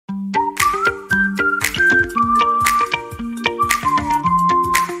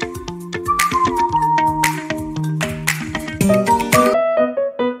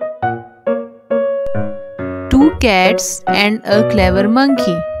cats and a clever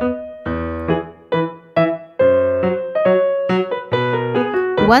monkey.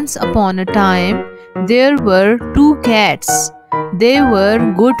 Once upon a time, there were two cats. They were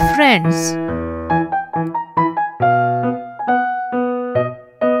good friends.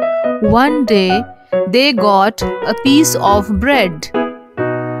 One day, they got a piece of bread.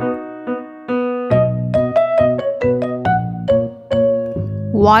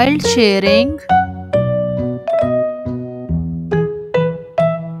 While sharing,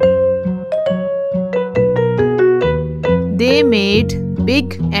 they made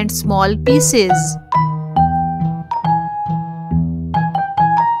big and small pieces.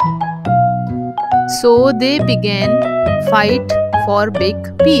 So they began fight for big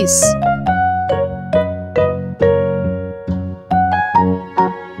piece.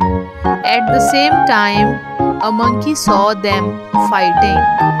 At the same time, a monkey saw them fighting.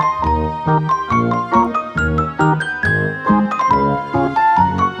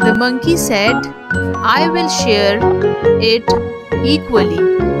 The monkey said, "I will share it equally."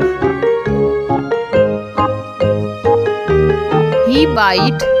 He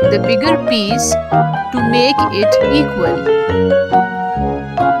bite the bigger piece to make it equal.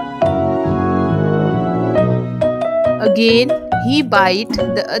 Again, he bite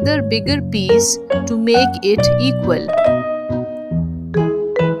the other bigger piece to make it equal.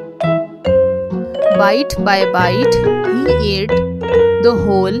 Bite by bite, he ate the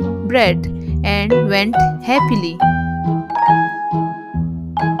whole bread and went happily.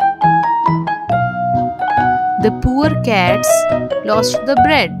 The poor cats lost the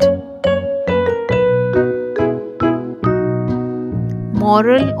bread.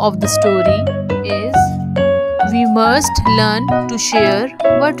 Moral of the story is, we must learn to share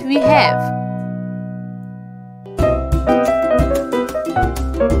what we have.